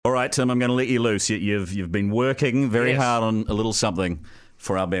right, Tim, I'm going to let you loose. You've been working very hard on a little something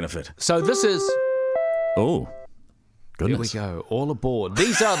for our benefit. So this is... Oh, goodness. Here we go. All aboard.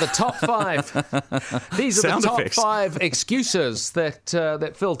 These are the top 5. These are Sound the top effects. 5 excuses that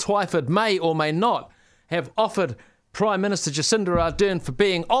Phil Twyford may or may not have offered Prime Minister Jacinda Ardern for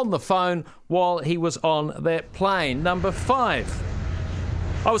being on the phone while he was on that plane. Number 5.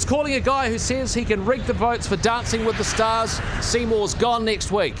 I was calling a guy who says he can rig the votes for Dancing with the Stars. Seymour's gone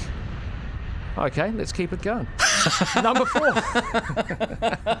next week. Okay, let's keep it going. Number 4.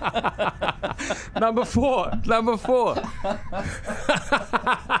 Number 4.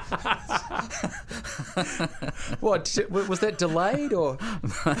 What, was that delayed or?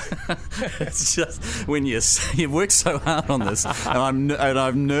 It's just when you work so hard on this, and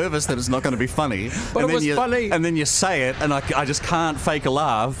I'm nervous that it's not going to be funny. But it was funny. And then you say it, and I just can't fake a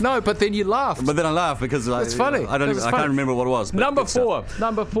laugh. No, but then you laughed. But then I laugh because It's funny. I can't remember what it was. Number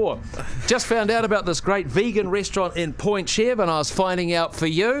 4. Just found out about this great vegan restaurant in Point Chev, and I was finding out for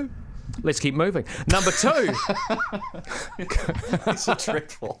you. Let's keep moving. Number 2. It's a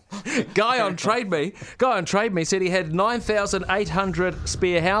dreadful. Guy on Trade Me said he had 9,800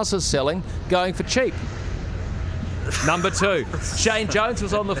 spare houses selling, going for cheap. Number 2. Shane Jones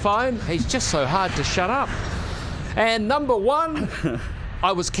was on the phone. He's just so hard to shut up. And number 1.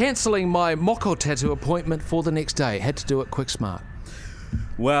 I was cancelling my Moko tattoo appointment for the next day. Had to do it quick smart.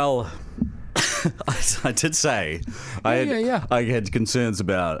 Well, I did say I had concerns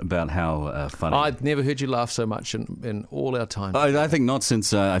about how funny. I've never heard you laugh so much in all our time. I think not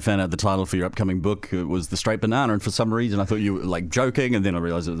since I found out the title for your upcoming book. It was The Straight Banana, and for some reason I thought you were like joking, and then I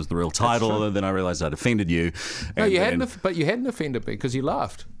realised it was the real title, and then I realised I'd offended you. No, you hadn't offended me because you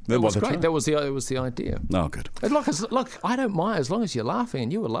laughed. It was great. That was the idea. Oh, good. And look, I don't mind as long as you're laughing,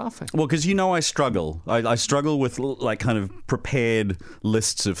 and you were laughing. Well, because I struggle. I struggle with like kind of prepared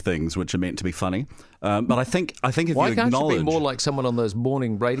lists of things which are meant to be funny. But I think if you acknowledge... Why can't you be more like someone on those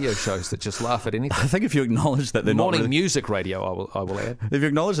morning radio shows that just laugh at anything? I think if you acknowledge that they're morning not... music radio, I will add. If you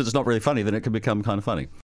acknowledge that it's not really funny, then it can become kind of funny.